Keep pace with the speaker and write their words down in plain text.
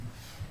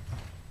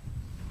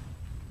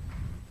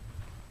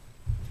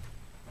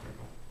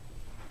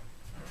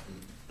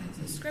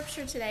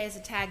Scripture today is a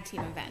tag team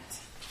event.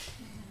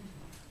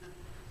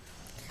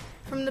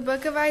 From the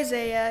book of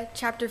Isaiah,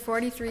 chapter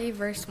 43,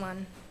 verse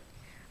 1.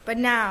 But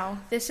now,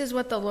 this is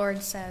what the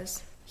Lord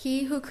says.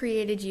 He who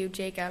created you,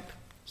 Jacob,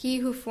 he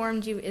who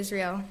formed you,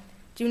 Israel,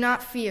 do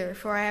not fear,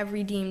 for I have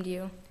redeemed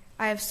you.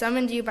 I have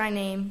summoned you by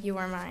name, you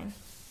are mine.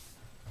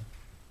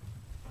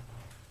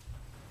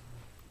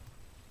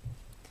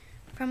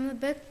 From the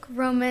book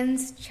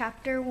Romans,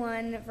 chapter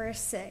 1,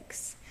 verse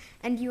 6.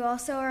 And you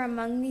also are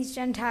among these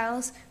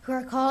Gentiles who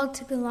are called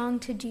to belong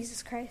to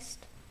Jesus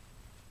Christ.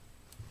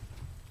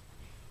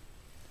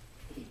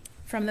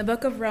 From the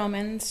book of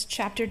Romans,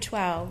 chapter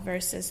 12,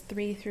 verses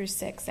 3 through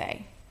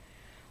 6a.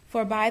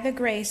 For by the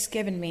grace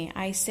given me,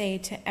 I say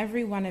to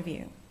every one of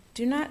you,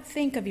 do not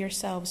think of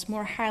yourselves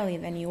more highly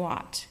than you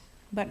ought,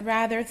 but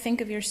rather think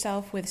of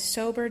yourself with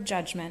sober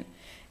judgment,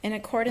 in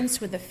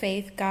accordance with the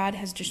faith God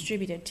has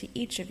distributed to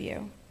each of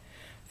you.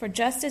 For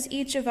just as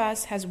each of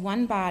us has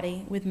one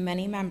body with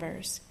many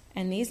members,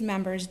 and these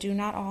members do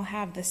not all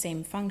have the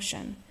same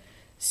function,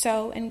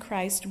 so in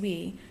Christ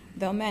we,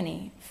 though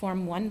many,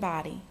 form one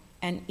body,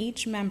 and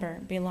each member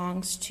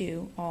belongs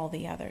to all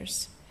the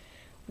others.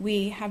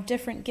 We have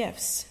different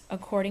gifts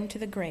according to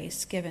the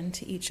grace given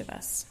to each of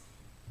us.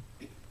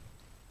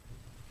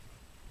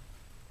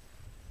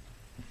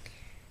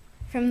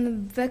 From the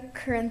book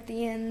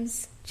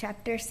Corinthians,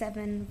 chapter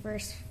 7,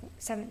 verse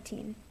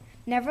 17.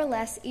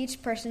 Nevertheless,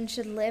 each person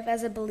should live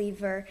as a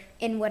believer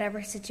in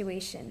whatever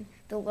situation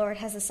the Lord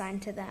has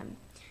assigned to them,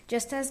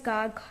 just as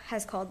God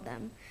has called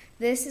them.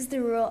 This is the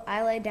rule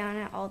I lay down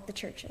at all the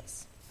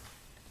churches.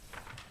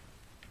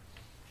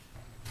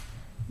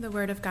 The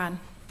Word of God.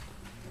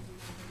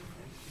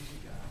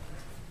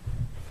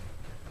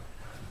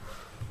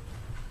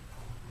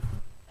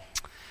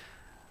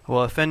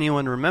 Well, if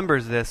anyone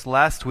remembers this,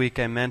 last week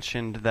I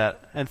mentioned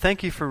that, and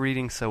thank you for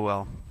reading so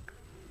well.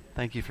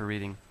 Thank you for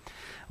reading.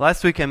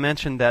 Last week I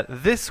mentioned that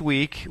this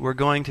week we're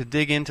going to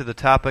dig into the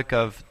topic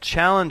of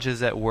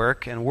challenges at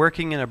work and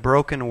working in a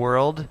broken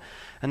world,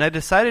 and I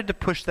decided to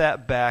push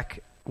that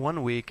back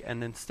 1 week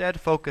and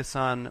instead focus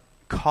on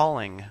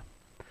calling,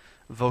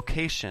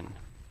 vocation.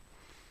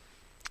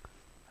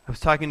 I was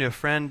talking to a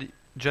friend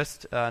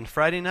just on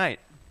Friday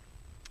night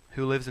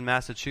who lives in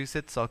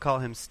Massachusetts. I'll call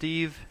him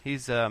Steve.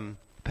 He's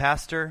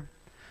pastor,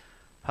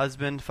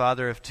 husband,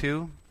 father of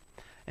two,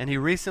 and he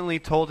recently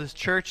told his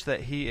church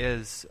that he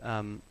is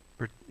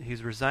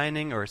he's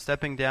resigning or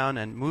stepping down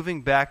and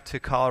moving back to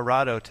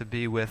Colorado to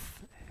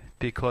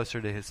be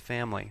closer to his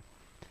family.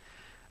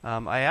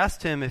 I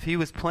asked him if he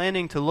was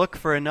planning to look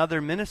for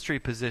another ministry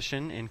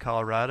position in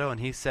Colorado, and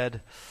he said,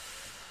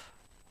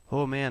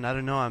 "Oh man, I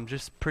don't know. I'm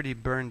just pretty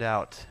burned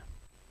out.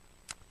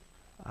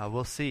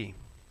 We'll see.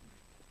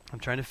 I'm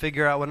trying to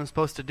figure out what I'm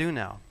supposed to do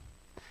now."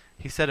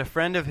 He said a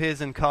friend of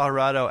his in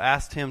Colorado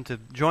asked him to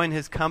join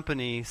his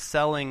company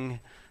selling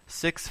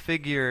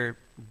six-figure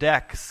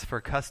decks for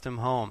custom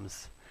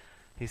homes.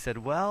 He said,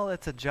 well,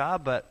 it's a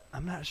job, but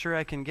I'm not sure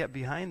I can get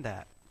behind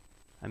that.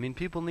 I mean,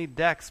 people need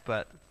decks,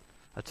 but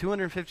a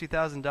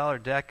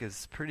 $250,000 deck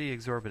is pretty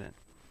exorbitant.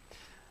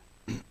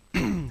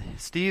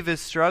 Steve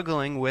is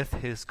struggling with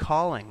his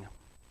calling.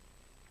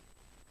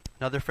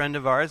 Another friend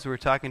of ours we were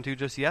talking to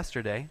just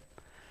yesterday,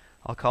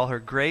 I'll call her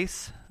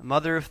Grace, a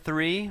mother of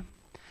three,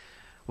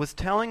 was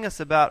telling us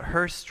about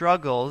her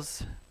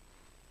struggles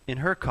in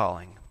her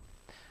calling.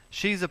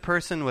 She's a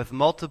person with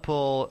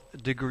multiple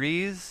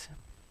degrees,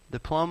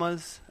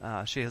 diplomas.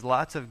 She has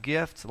lots of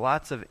gifts,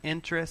 lots of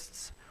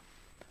interests.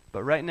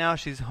 But right now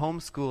she's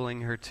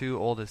homeschooling her two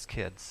oldest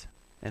kids.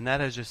 And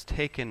that has just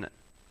taken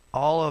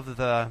all of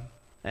the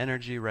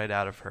energy right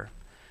out of her.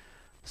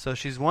 So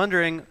she's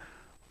wondering,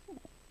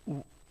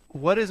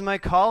 what is my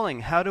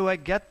calling? How do I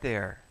get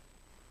there?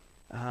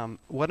 How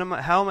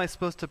am I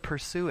supposed to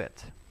pursue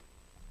it?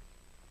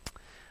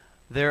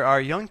 There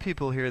are young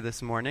people here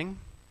this morning,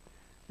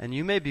 and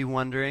you may be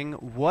wondering,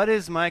 what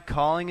is my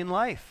calling in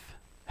life?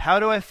 How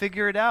do I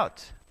figure it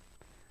out?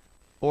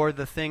 Or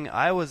the thing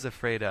I was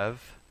afraid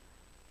of,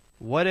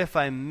 what if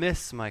I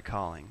miss my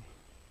calling?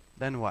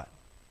 Then what?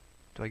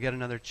 Do I get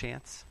another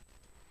chance?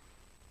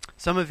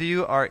 Some of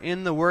you are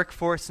in the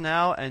workforce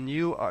now, and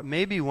you are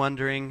maybe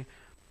wondering,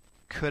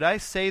 could I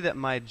say that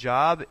my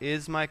job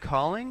is my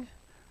calling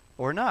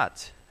or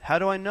not? How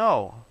do I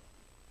know?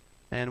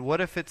 And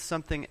what if it's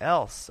something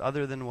else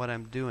other than what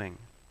I'm doing?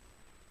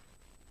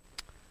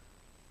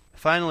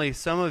 Finally,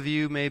 some of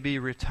you may be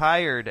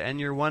retired and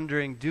you're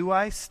wondering, do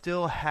I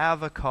still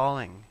have a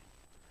calling?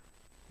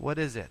 What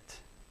is it?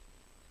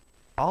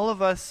 All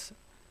of us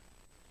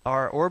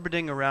are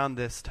orbiting around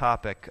this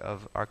topic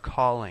of our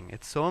calling.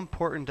 It's so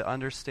important to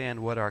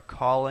understand what our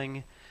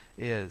calling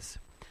is.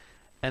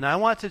 And I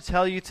want to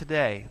tell you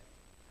today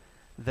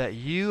that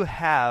you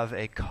have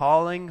a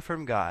calling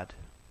from God.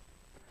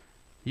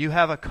 You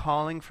have a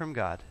calling from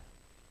God.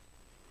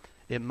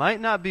 It might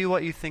not be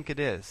what you think it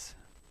is.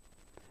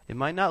 It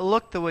might not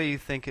look the way you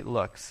think it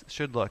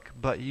should look,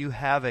 but you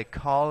have a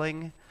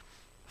calling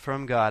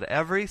from God.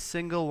 Every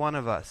single one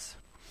of us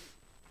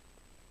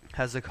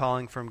has a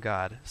calling from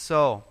God.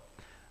 So,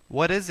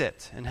 What is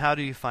it, and how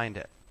do you find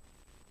it?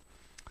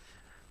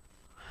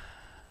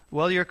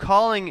 Well, your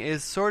calling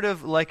is sort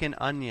of like an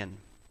onion.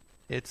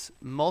 It's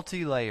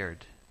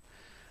multi-layered.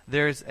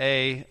 There's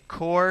a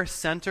core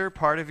center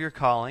part of your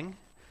calling,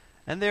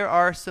 and there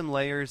are some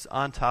layers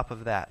on top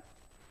of that.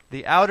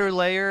 The outer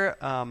layer,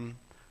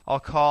 I'll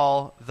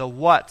call the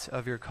what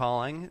of your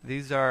calling.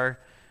 These are,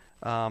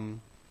 the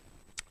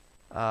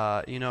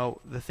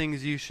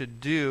things you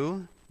should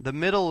do. The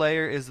middle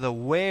layer is the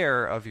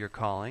where of your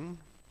calling,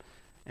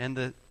 and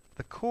the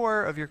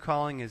core of your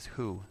calling is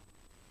who.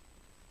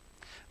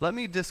 Let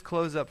me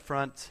disclose up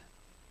front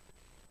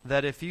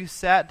that if you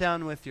sat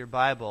down with your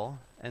Bible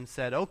and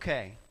said,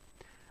 okay,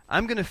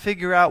 I'm going to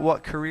figure out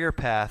what career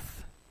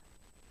path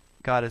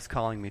God is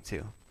calling me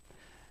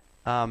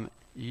to,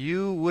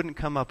 you wouldn't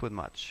come up with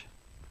much.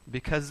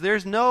 Because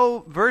there's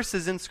no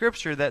verses in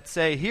Scripture that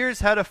say, here's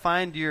how to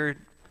find your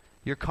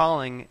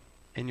calling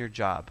in your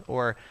job.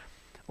 Or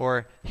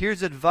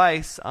here's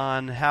advice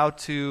on how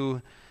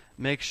to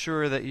make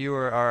sure that you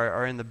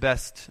are in the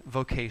best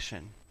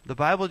vocation. The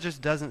Bible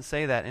just doesn't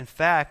say that. In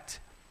fact,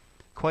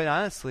 quite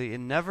honestly, it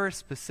never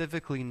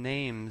specifically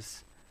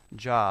names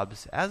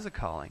jobs as a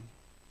calling.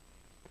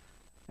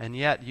 And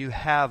yet you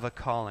have a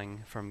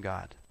calling from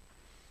God.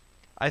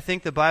 I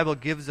think the Bible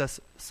gives us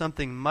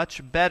something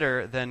much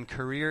better than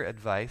career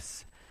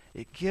advice.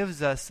 It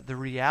gives us the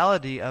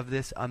reality of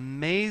this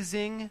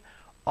amazing,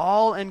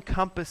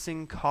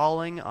 all-encompassing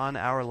calling on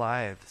our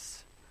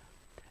lives.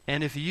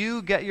 And if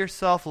you get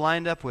yourself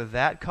lined up with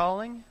that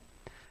calling,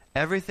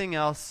 everything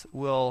else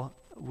will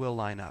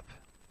line up.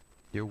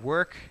 Your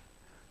work,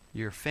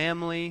 your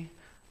family,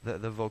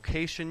 the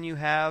vocation you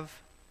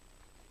have,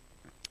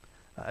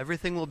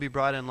 everything will be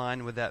brought in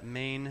line with that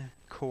main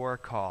core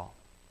call.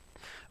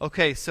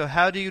 Okay, so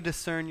how do you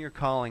discern your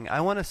calling?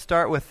 I want to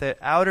start with the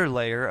outer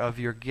layer of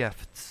your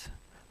gifts.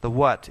 The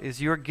what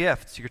is your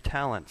gifts, your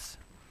talents.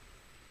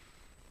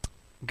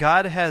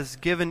 God has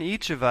given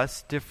each of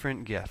us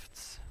different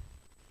gifts.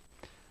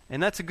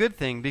 And that's a good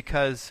thing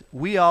because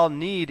we all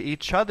need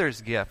each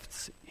other's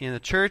gifts in the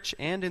church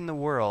and in the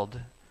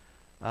world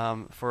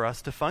for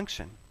us to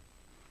function.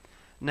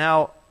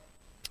 Now,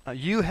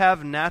 you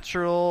have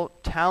natural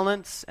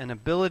talents and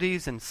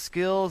abilities and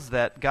skills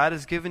that God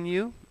has given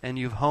you and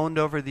you've honed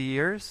over the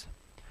years.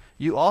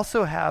 You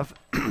also have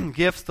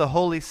gifts the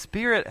Holy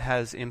Spirit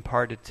has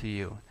imparted to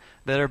you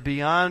that are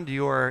beyond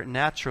your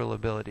natural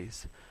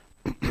abilities.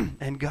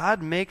 And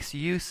God makes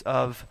use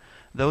of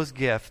those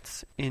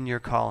gifts in your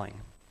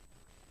calling.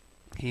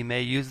 He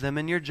may use them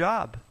in your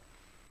job.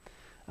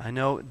 I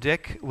know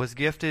Dick was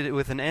gifted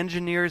with an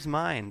engineer's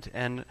mind,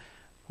 and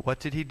what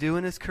did he do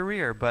in his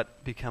career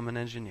but become an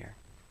engineer?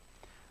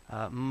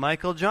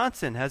 Michael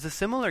Johnson has a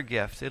similar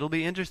gift. It'll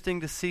be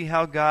interesting to see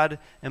how God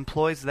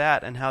employs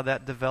that and how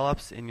that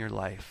develops in your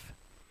life.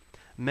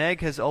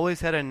 Meg has always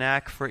had a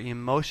knack for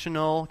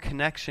emotional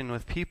connection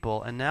with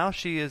people, and now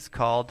she is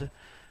called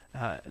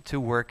to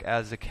work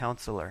as a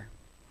counselor.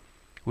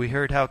 We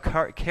heard how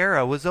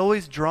Kara was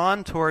always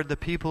drawn toward the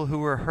people who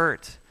were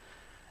hurt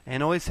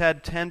and always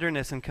had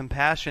tenderness and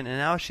compassion, and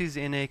now she's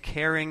in a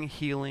caring,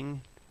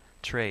 healing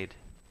trade.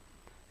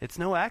 It's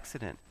no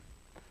accident.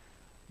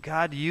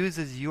 God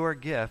uses your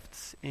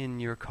gifts in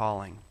your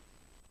calling.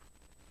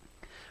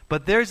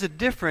 But there's a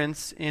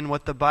difference in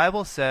what the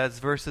Bible says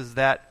versus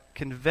that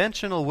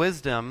conventional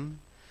wisdom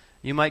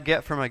you might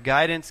get from a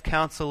guidance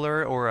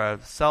counselor or a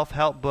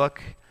self-help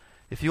book.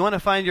 If you want to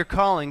find your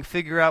calling,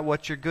 figure out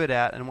what you're good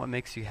at and what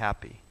makes you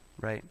happy,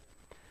 right?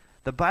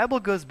 The Bible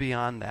goes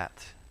beyond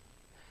that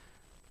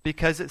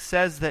because it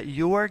says that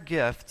your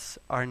gifts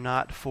are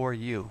not for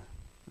you.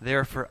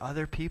 They're for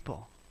other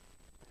people.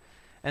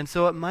 And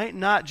so it might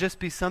not just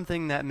be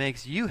something that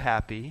makes you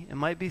happy. It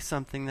might be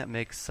something that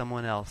makes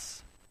someone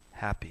else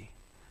happy,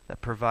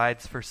 that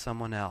provides for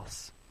someone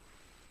else.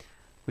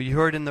 We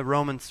heard in the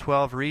Romans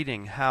 12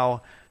 reading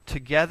how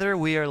together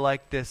we are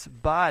like this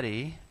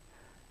body,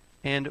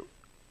 and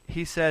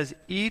he says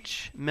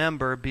each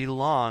member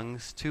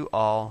belongs to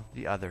all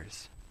the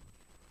others.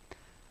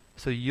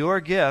 So your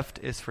gift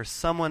is for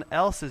someone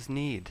else's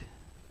need.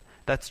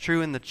 That's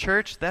true in the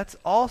church. That's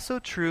also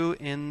true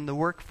in the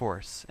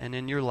workforce and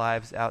in your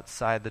lives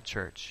outside the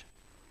church.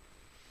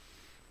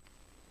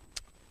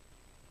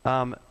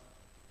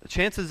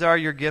 Chances are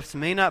your gifts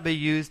may not be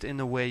used in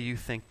the way you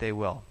think they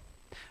will.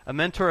 A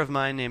mentor of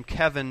mine named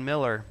Kevin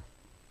Miller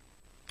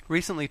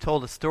recently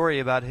told a story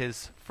about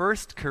his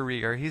first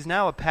career. He's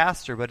now a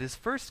pastor, but his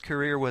first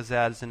career was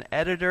as an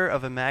editor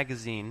of a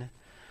magazine.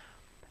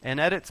 And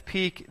at its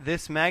peak,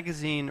 this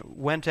magazine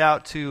went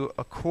out to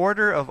a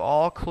quarter of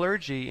all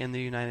clergy in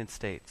the United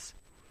States.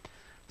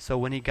 So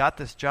when he got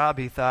this job,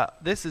 he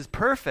thought, this is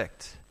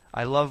perfect.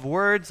 I love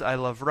words. I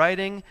love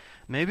writing.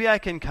 Maybe I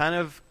can kind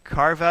of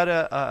carve out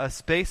a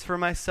space for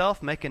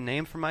myself, make a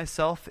name for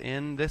myself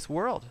in this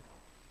world.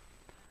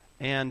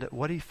 And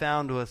what he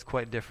found was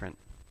quite different.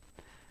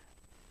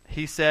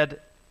 He said,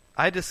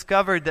 I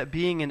discovered that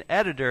being an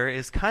editor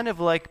is kind of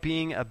like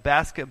being a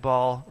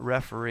basketball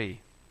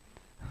referee.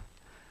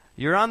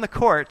 You're on the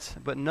court,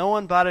 but no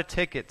one bought a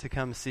ticket to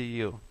come see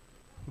you.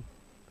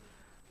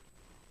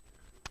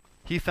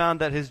 he found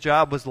that his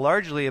job was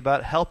largely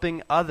about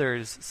helping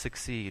others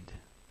succeed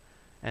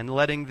and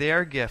letting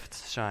their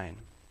gifts shine.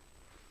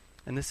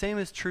 And the same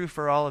is true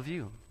for all of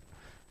you.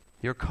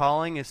 Your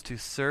calling is to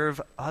serve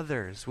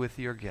others with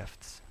your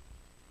gifts.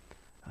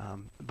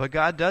 But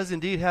God does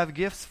indeed have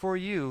gifts for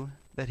you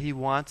that he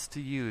wants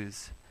to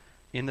use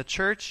in the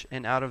church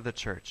and out of the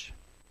church.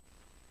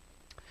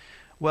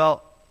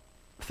 Well,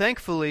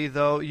 thankfully,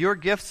 though, your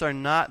gifts are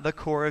not the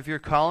core of your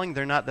calling.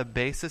 They're not the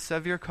basis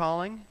of your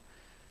calling.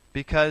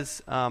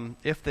 Because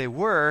if they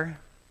were,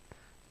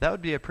 that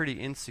would be a pretty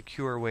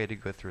insecure way to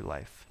go through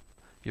life.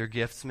 Your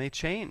gifts may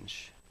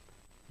change.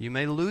 You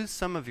may lose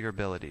some of your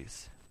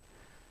abilities.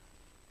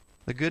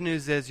 The good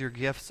news is your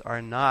gifts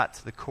are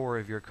not the core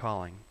of your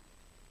calling.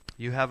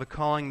 You have a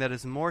calling that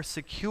is more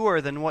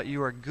secure than what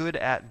you are good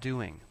at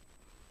doing.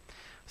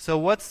 So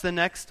what's the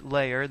next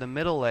layer, the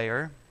middle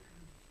layer?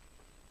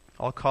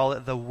 I'll call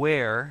it the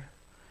where,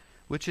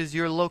 which is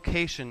your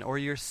location or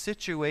your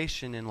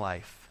situation in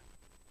life.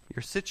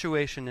 Your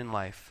situation in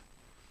life.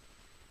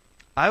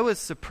 I was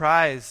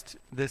surprised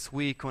this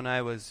week when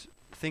I was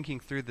thinking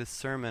through this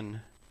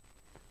sermon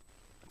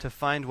to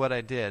find what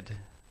I did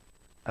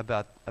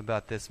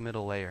about this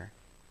middle layer.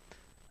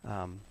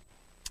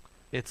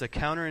 It's a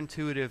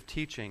counterintuitive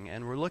teaching,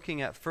 and we're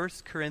looking at 1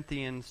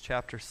 Corinthians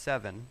chapter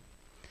 7.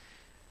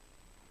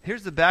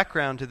 Here's the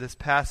background to this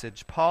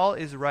passage. Paul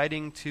is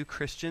writing to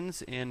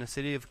Christians in the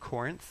city of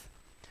Corinth.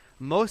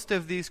 Most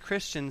of these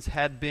Christians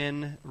had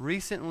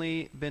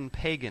recently been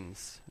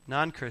pagans,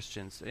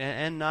 non-Christians,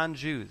 and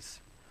non-Jews.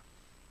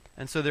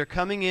 And so they're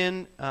coming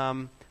in,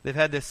 they've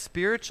had this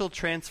spiritual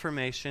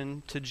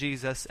transformation to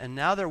Jesus, and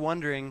now they're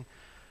wondering,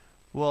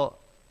 well,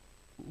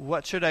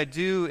 what should I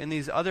do in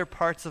these other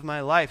parts of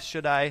my life?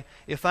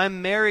 If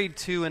I'm married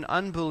to an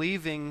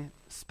unbelieving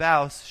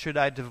spouse, should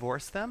I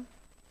divorce them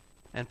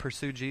and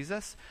pursue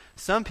Jesus?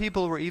 Some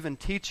people were even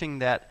teaching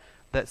that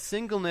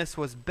singleness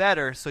was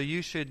better, so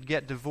you should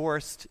get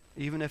divorced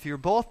even if you're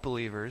both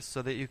believers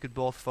so that you could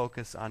both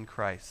focus on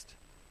Christ.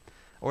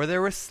 Or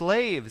there were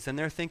slaves, and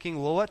they're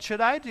thinking, well, what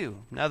should I do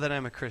now that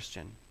I'm a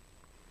Christian?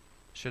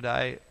 Should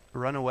I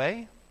run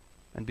away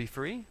and be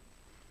free?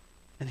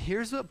 And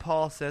here's what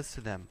Paul says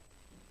to them.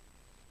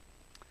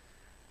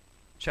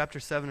 Chapter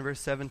 7, verse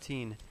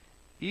 17.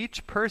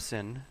 Each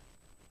person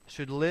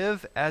should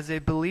live as a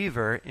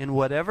believer in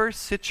whatever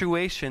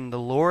situation the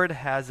Lord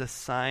has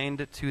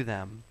assigned to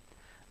them,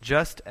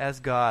 just as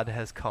God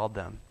has called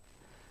them.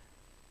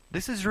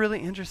 This is really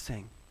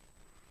interesting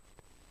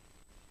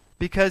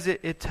because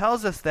it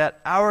tells us that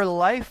our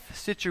life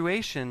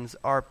situations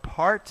are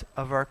part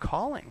of our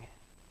calling.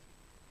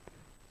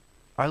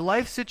 Our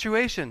life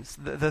situations,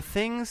 the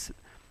things,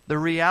 the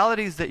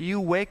realities that you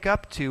wake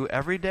up to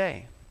every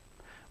day,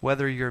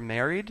 whether you're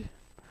married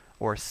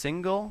or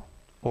single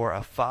or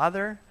a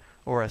father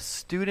or a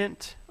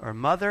student or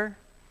mother,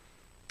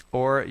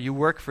 or you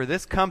work for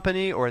this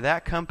company or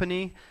that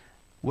company,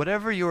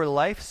 whatever your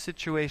life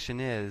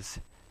situation is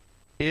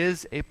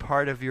a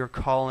part of your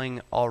calling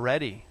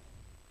already.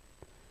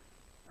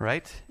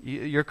 Right?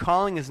 Your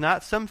calling is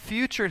not some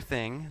future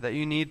thing that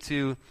you need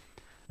to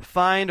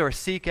find or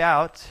seek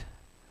out.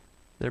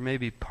 There may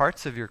be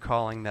parts of your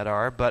calling that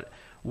are, but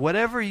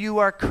whatever you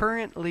are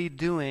currently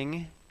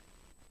doing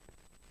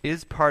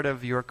is part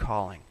of your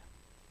calling.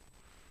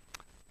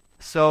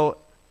 So,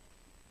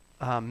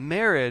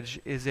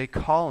 marriage is a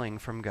calling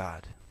from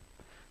God.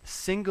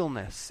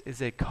 Singleness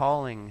is a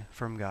calling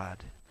from God.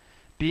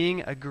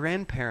 Being a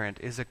grandparent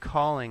is a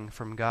calling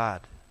from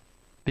God.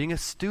 Being a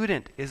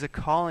student is a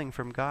calling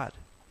from God.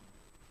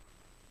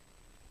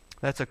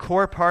 That's a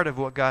core part of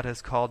what God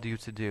has called you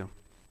to do.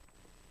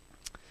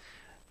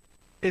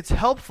 It's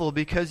helpful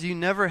because you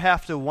never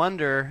have to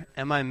wonder,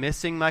 am I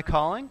missing my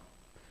calling?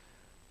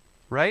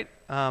 Right?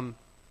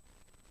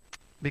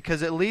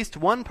 Because at least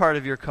one part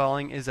of your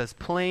calling is as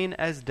plain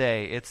as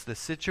day. It's the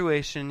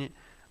situation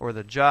or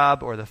the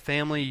job or the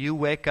family you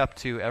wake up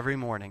to every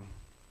morning.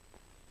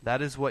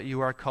 That is what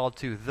you are called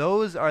to.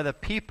 Those are the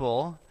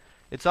people,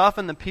 it's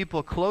often the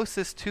people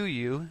closest to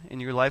you in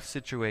your life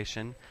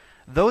situation.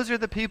 Those are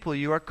the people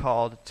you are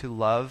called to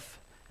love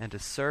and to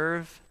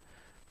serve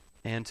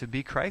and to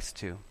be Christ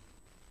to.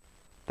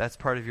 That's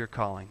part of your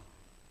calling.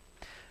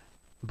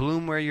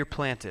 Bloom where you're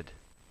planted.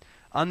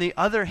 On the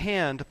other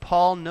hand,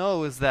 Paul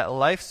knows that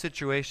life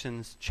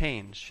situations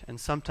change, and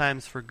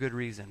sometimes for good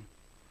reason.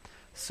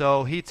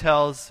 So he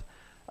tells,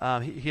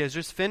 he has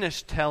just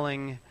finished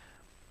telling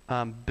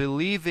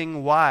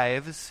believing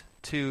wives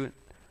to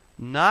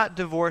not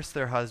divorce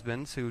their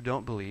husbands who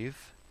don't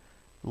believe,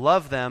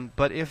 love them,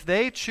 but if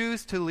they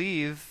choose to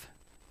leave,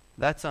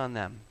 that's on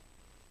them.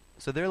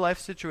 So their life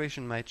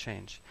situation might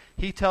change.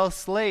 He tells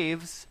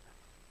slaves,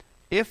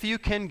 if you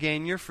can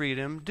gain your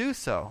freedom, do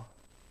so.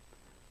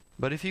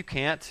 But if you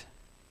can't,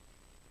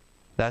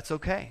 that's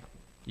okay.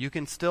 You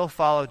can still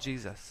follow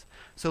Jesus.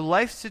 So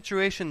life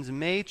situations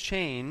may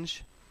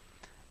change.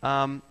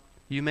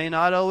 You may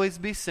not always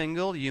be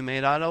single. You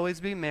may not always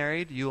be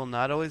married. You will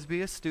not always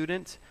be a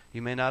student.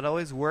 You may not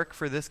always work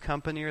for this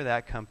company or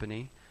that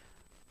company.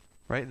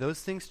 Right?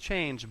 Those things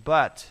change,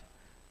 but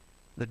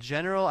The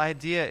general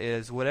idea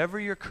is whatever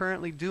you're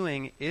currently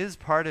doing is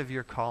part of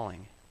your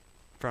calling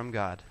from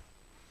God.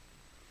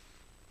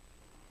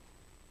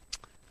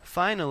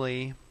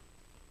 Finally,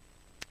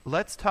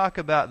 let's talk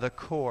about the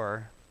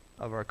core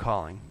of our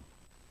calling.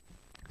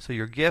 So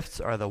your gifts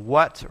are the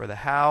what or the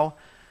how.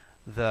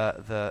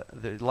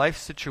 The life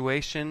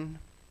situation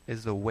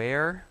is the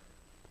where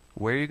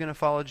you're going to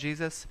follow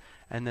Jesus.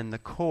 And then the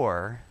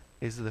core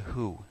is the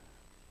who.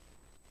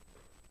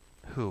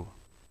 Who.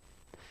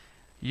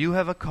 You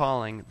have a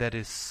calling that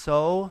is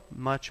so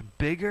much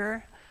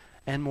bigger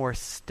and more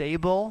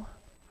stable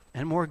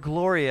and more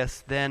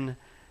glorious than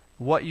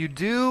what you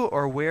do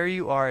or where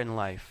you are in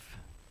life.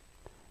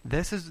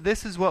 This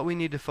is what we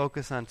need to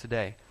focus on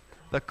today.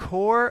 The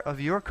core of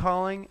your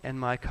calling and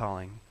my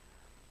calling.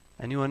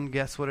 Anyone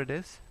guess what it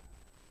is?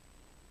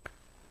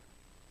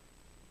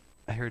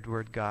 I heard the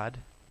word God.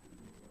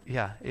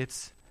 Yeah,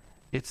 it's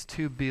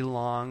to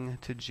belong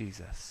to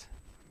Jesus.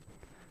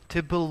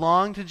 To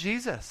belong to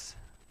Jesus.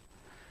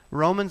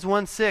 Romans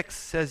 1:6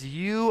 says,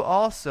 you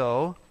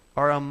also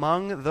are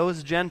among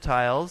those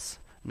Gentiles,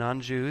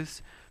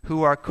 non-Jews,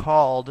 who are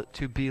called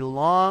to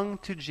belong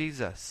to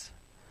Jesus.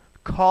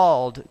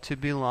 Called to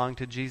belong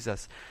to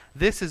Jesus.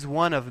 This is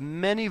one of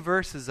many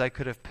verses I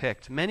could have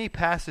picked, many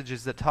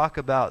passages that talk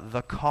about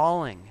the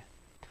calling.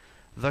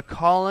 The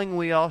calling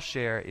we all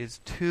share is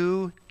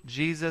to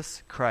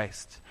Jesus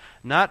Christ.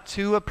 Not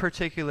to a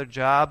particular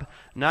job,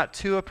 not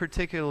to a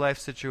particular life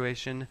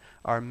situation.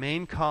 Our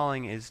main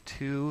calling is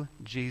to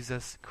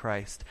Jesus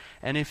Christ.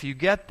 And if you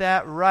get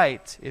that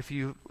right, if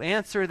you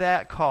answer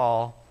that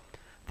call,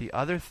 the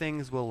other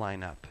things will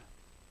line up.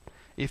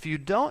 If you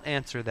don't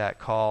answer that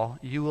call,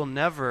 you will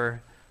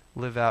never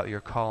live out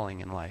your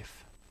calling in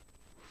life.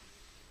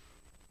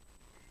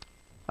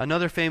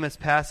 Another famous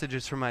passage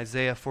is from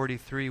Isaiah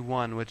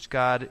 43:1,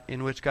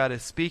 in which God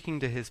is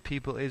speaking to his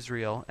people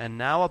Israel and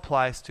now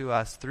applies to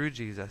us through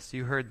Jesus.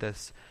 You heard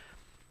this.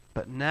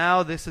 But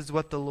now this is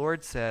what the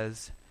Lord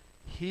says,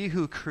 he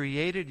who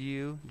created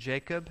you,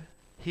 Jacob,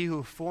 he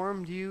who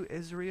formed you,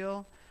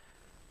 Israel,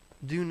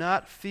 do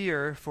not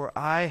fear, for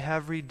I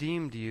have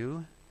redeemed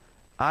you.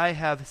 I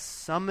have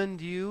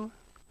summoned you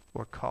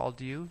or called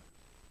you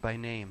by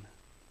name.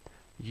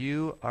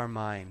 You are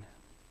mine.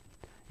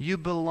 You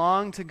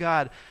belong to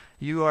God.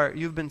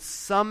 You've been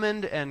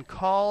summoned and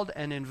called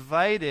and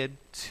invited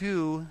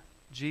to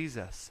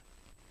Jesus.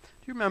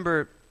 Do you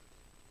remember,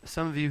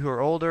 some of you who are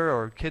older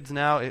or kids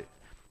now,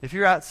 if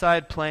you're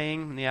outside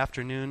playing in the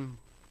afternoon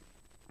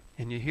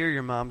and you hear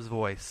your mom's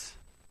voice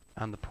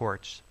on the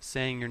porch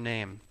saying your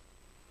name,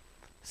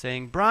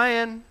 saying,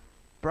 Brian,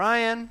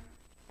 Brian,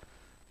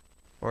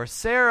 or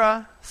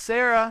Sarah,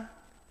 Sarah,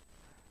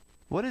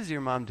 what is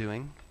your mom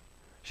doing?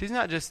 She's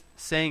not just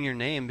saying your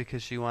name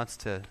because she wants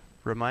to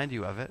remind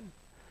you of it.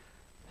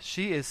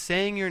 She is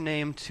saying your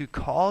name to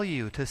call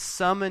you, to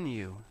summon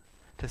you,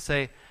 to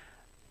say,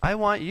 I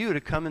want you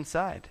to come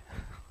inside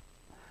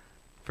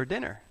for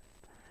dinner.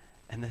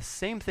 And the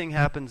same thing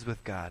happens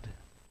with God.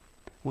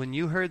 When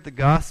you heard the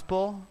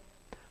gospel,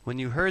 when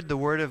you heard the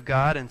word of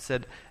God and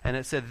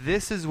it said,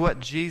 this is what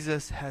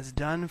Jesus has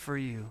done for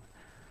you.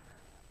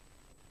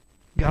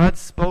 God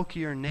spoke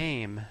your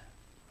name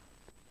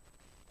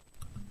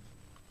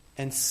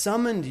and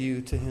summoned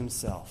you to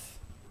himself.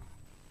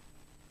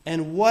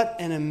 And what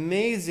an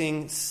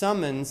amazing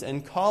summons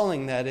and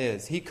calling that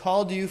is. He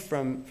called you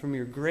from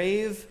your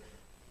grave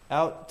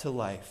out to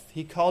life.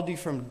 He called you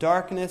from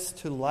darkness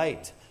to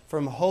light,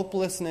 from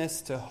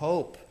hopelessness to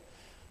hope,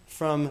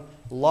 from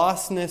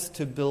lostness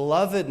to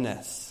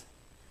belovedness.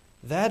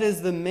 That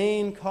is the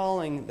main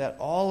calling that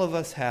all of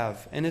us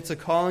have, and it's a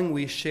calling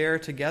we share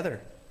together.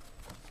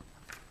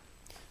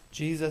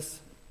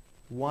 Jesus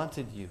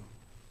wanted you.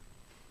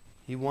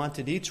 He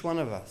wanted each one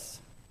of us.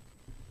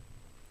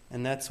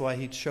 And that's why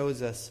he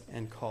chose us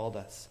and called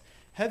us.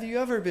 Have you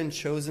ever been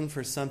chosen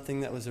for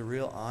something that was a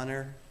real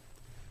honor?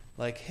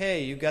 Like,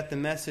 hey, you got the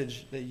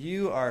message that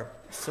you are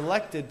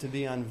selected to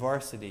be on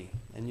varsity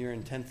and you're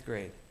in 10th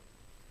grade.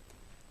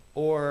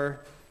 Or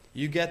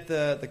you get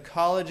the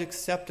college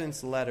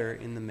acceptance letter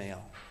in the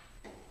mail.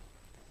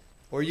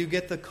 Or you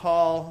get the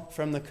call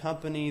from the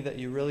company that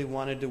you really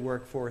wanted to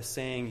work for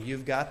saying,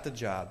 you've got the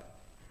job.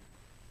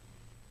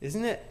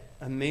 Isn't it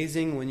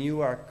amazing when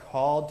you are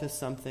called to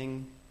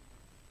something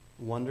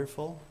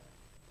wonderful?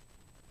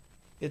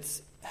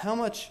 It's how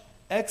much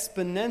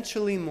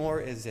exponentially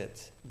more is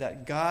it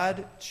that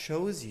God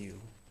chose you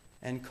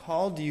and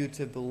called you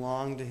to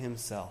belong to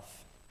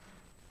himself.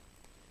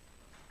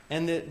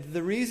 And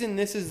the reason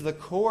this is the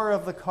core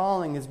of the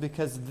calling is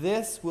because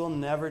this will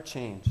never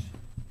change.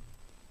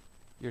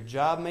 Your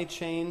job may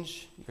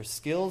change, your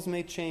skills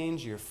may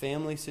change, your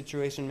family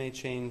situation may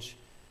change,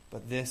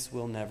 but this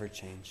will never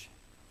change.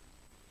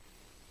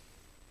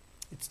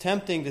 It's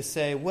tempting to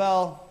say,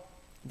 well,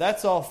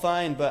 that's all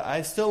fine, but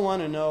I still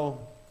want to know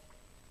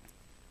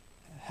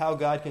how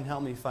God can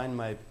help me find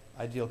my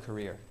ideal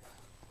career.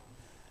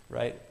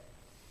 Right?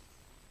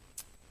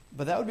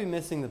 But that would be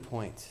missing the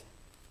point.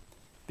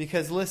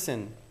 Because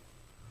listen,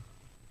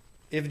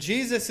 if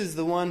Jesus is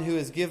the one who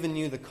has given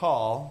you the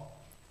call,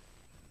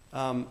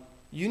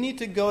 you need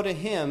to go to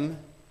Him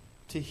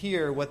to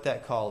hear what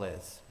that call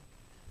is.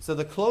 So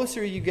the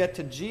closer you get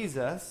to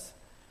Jesus,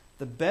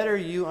 the better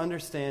you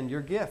understand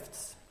your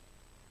gifts.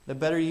 The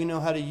better you know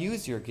how to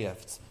use your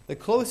gifts. The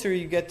closer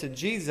you get to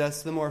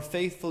Jesus, the more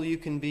faithful you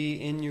can be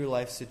in your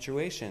life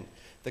situation.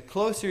 The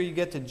closer you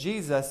get to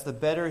Jesus, the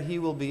better He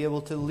will be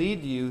able to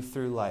lead you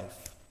through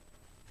life.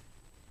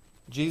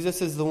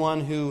 Jesus is the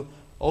one who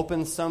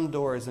opens some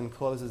doors and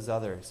closes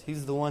others.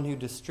 He's the one who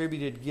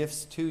distributed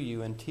gifts to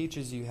you and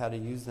teaches you how to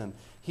use them.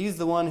 He's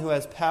the one who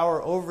has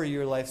power over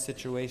your life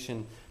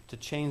situation to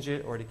change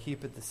it or to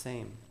keep it the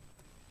same.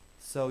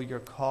 So your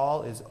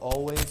call is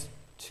always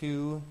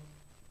to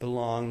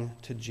belong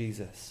to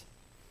Jesus.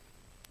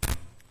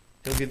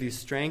 He'll give you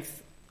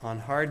strength on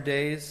hard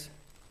days.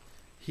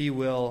 He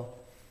will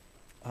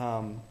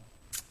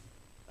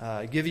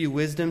give you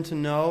wisdom to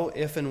know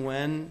if and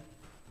when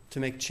to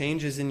make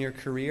changes in your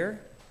career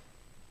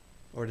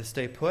or to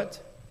stay put.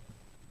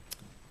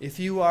 If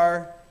you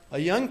are a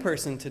young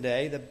person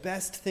today, the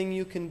best thing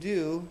you can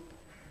do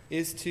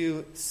is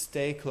to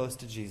stay close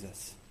to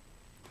Jesus,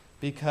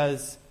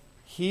 because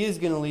He is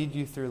going to lead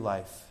you through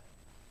life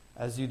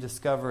as you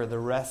discover the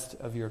rest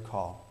of your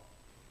call.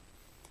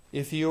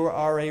 If you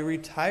are a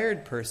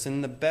retired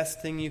person, the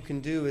best thing you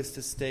can do is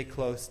to stay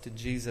close to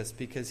Jesus,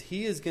 because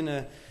He is going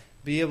to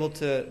be able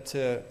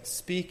to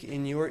speak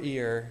in your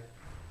ear,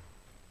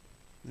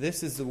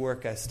 "This is the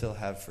work I still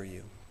have for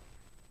you.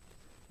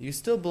 You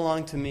still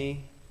belong to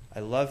me. I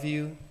love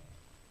you.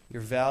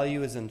 Your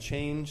value is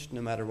unchanged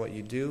no matter what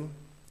you do.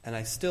 And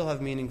I still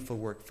have meaningful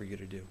work for you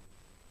to do."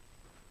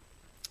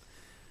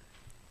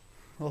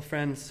 Well,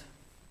 friends,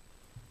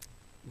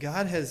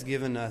 God has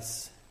given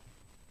us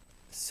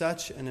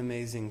such an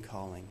amazing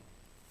calling.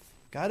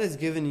 God has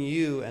given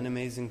you an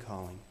amazing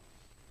calling.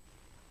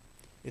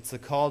 It's the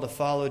call to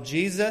follow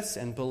Jesus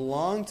and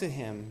belong to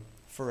Him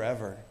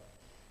forever.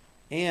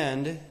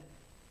 And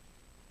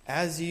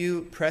as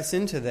you press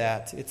into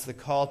that, it's the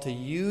call to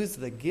use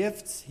the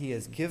gifts He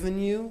has given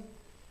you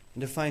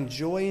and to find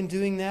joy in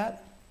doing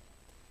that.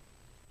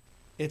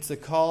 It's a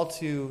call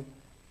to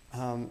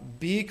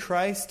be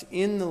Christ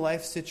in the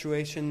life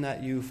situation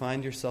that you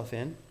find yourself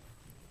in.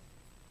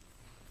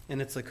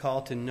 And it's a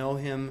call to know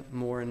Him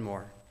more and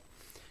more.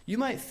 You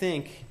might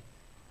think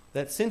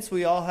that since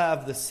we all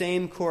have the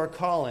same core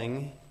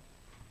calling,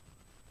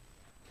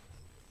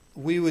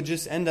 we would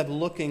just end up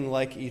looking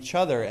like each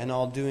other and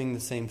all doing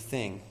the same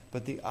thing.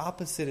 But the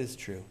opposite is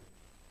true.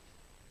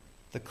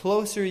 The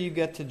closer you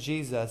get to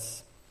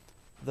Jesus,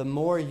 the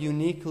more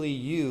uniquely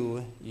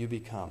you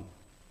become.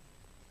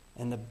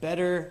 And the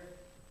better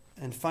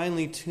and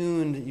finely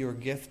tuned your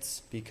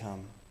gifts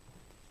become.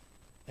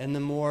 And the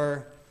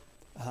more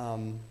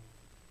of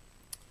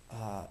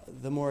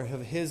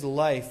His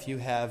life you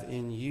have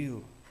in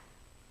you.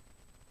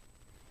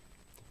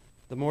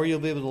 The more you'll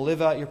be able to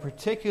live out your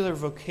particular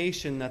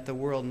vocation that the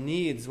world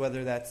needs,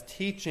 whether that's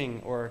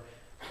teaching or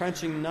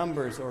crunching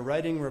numbers or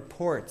writing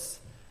reports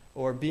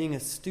or being a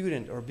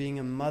student or being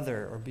a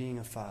mother or being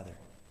a father.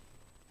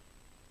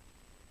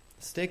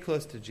 Stay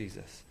close to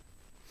Jesus.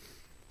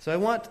 So I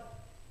want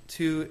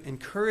to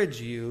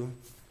encourage you,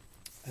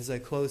 as I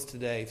close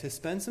today, to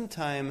spend some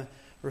time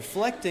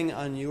reflecting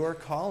on your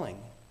calling.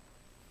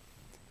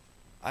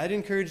 I'd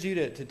encourage you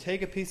to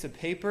take a piece of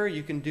paper.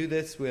 You can do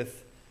this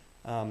with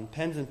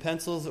pens and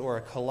pencils or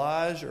a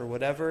collage or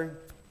whatever.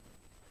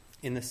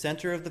 In the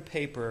center of the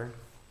paper,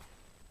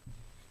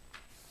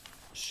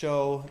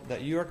 show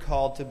that you are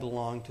called to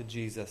belong to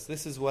Jesus.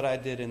 This is what I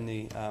did in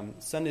the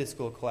Sunday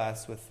school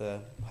class with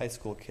the high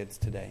school kids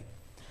today.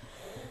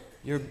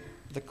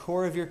 The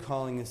core of your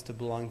calling is to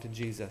belong to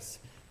Jesus.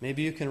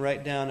 Maybe you can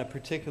write down a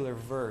particular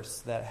verse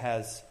that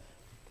has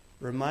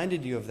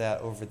reminded you of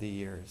that over the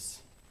years.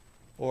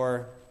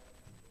 Or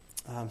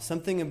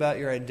something about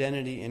your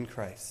identity in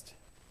Christ.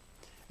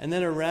 And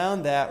then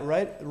around that,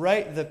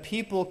 write the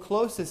people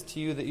closest to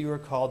you that you are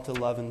called to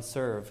love and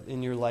serve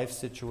in your life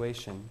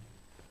situation.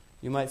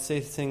 You might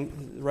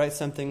write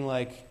something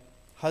like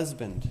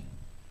husband,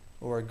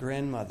 or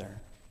grandmother,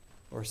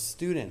 or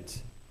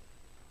student,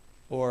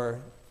 or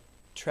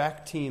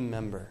track team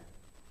member.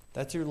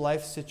 That's your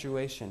life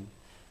situation.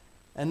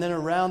 And then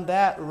around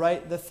that,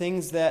 write the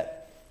things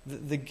that,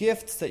 the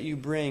gifts that you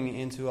bring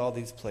into all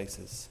these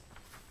places.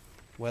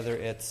 Whether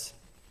it's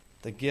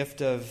the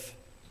gift of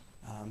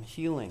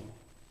healing,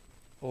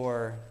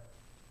 or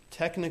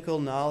technical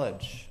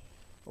knowledge,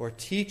 or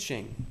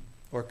teaching,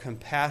 or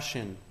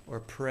compassion, or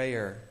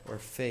prayer, or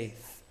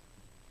faith.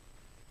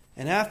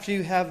 And after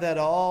you have that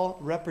all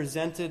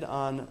represented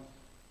on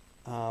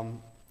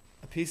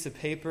a piece of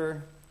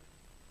paper,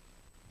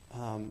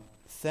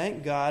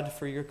 thank God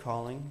for your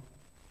calling.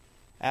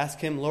 Ask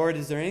Him, Lord,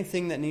 is there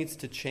anything that needs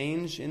to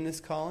change in this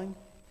calling?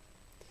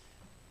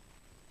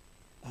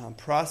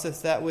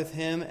 Process that with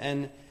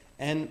Him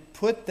and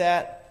put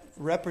that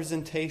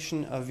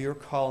representation of your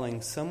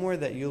calling somewhere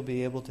that you'll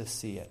be able to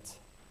see it.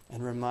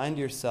 And remind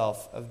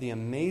yourself of the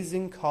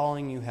amazing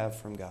calling you have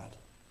from God.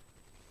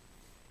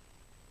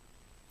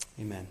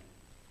 Amen.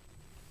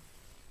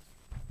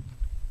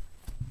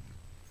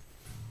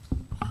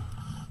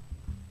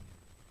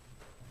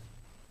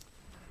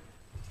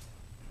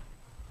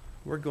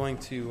 We're going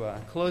to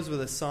close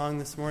with a song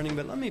this morning,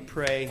 but let me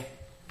pray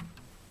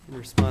in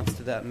response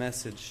to that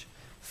message.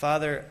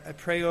 Father, I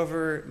pray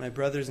over my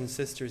brothers and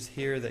sisters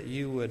here that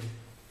you would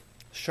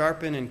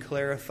sharpen and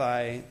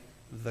clarify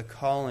the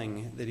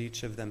calling that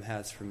each of them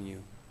has from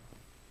you.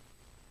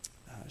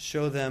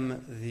 Show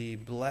them the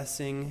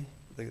blessing,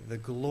 the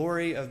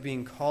glory of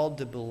being called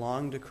to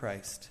belong to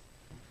Christ,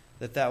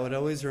 that would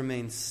always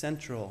remain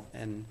central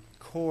and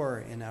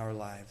core in our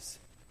lives.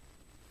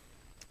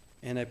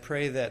 And I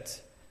pray that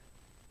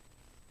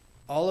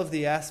all of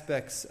the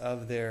aspects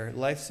of their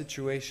life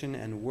situation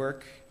and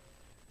work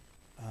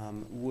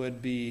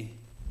would be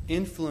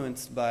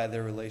influenced by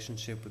their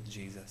relationship with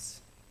Jesus.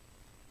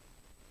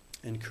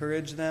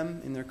 Encourage them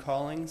in their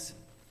callings.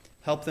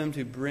 Help them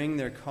to bring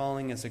their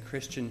calling as a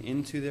Christian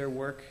into their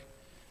work.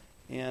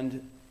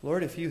 And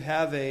Lord, if you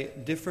have a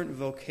different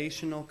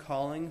vocational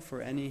calling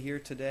for any here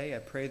today, I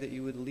pray that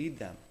you would lead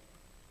them.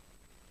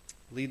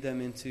 Lead them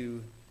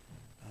into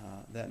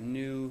that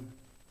new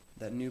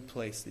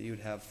place that you would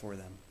have for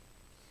them.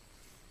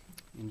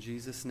 In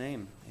Jesus'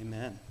 name,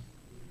 amen.